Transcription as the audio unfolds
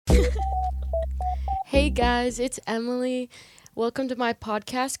Hey guys, it's Emily. Welcome to my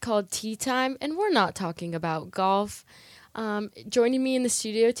podcast called Tea Time, and we're not talking about golf. Joining me in the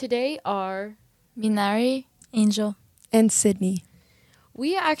studio today are Minari, Angel, and Sydney.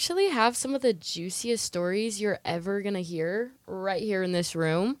 we actually have some of the juiciest stories you're ever gonna hear right here in this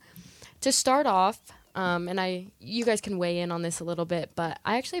room. To start off, you guys can weigh in on this a little bit, but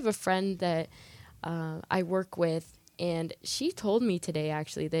I actually have a friend that I work with, and she told me today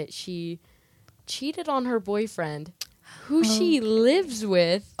actually that she cheated on her boyfriend, who she lives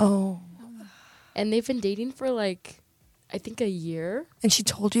with, Oh. and they've been dating for I think a year. And she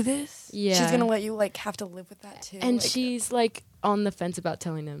told you this? Yeah. She's gonna let you have to live with that too. And she's on the fence about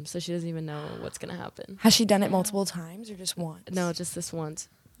telling him, so she doesn't even know what's gonna happen. Has she done it multiple times or just once? No, just this once.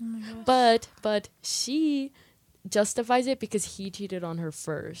 Oh my gosh. But she justifies it because he cheated on her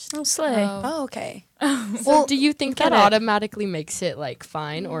first. Oh, slay. Oh, okay. So Well, do you think get that it. automatically makes it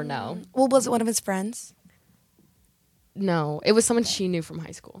fine or no? Well, was it one of his friends? No, it was someone she knew from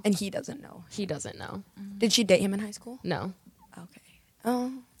high school. And he doesn't know. He doesn't know. Did she date him in high school? No. Okay.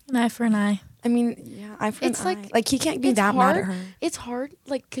 Oh. An eye for an eye. I mean, yeah, I for It's an eye. He can't be it's that mad at hard. her. It's hard,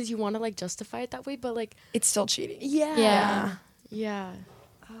 because you want to justify it that way, but It's still cheating. yeah, Yeah. yeah.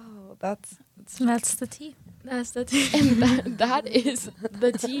 Oh, that's That's the tea. That's the tea. And that is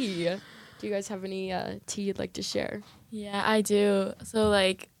the tea. Do you guys have any tea you'd like to share? Yeah, I do. So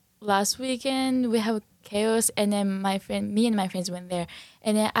last weekend we have chaos, and then me and my friends went there,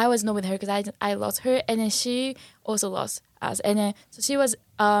 and then I was not with her because I lost her, and then she also lost us, and then so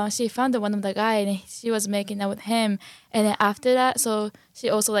she found one of the guy, and she was making out with him, and then after that, so she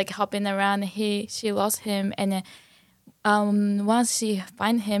also hopping around. She lost him, and then once she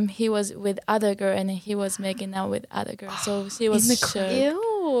find him, he was with other girl, and he was making out with other girl. So she was the shook. Ew.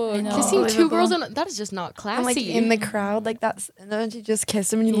 I know. Kissing two Unbelievable. girls, that is just not and, classy. in the crowd, that's, and then you just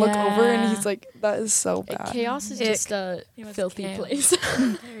kiss him and you look over and Yeah. he's that is so bad. Chaos is Ick. just a It was filthy chaos. place.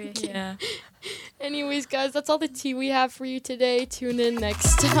 Yeah. Anyways, guys, that's all the tea we have for you today. Tune in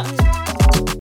next time.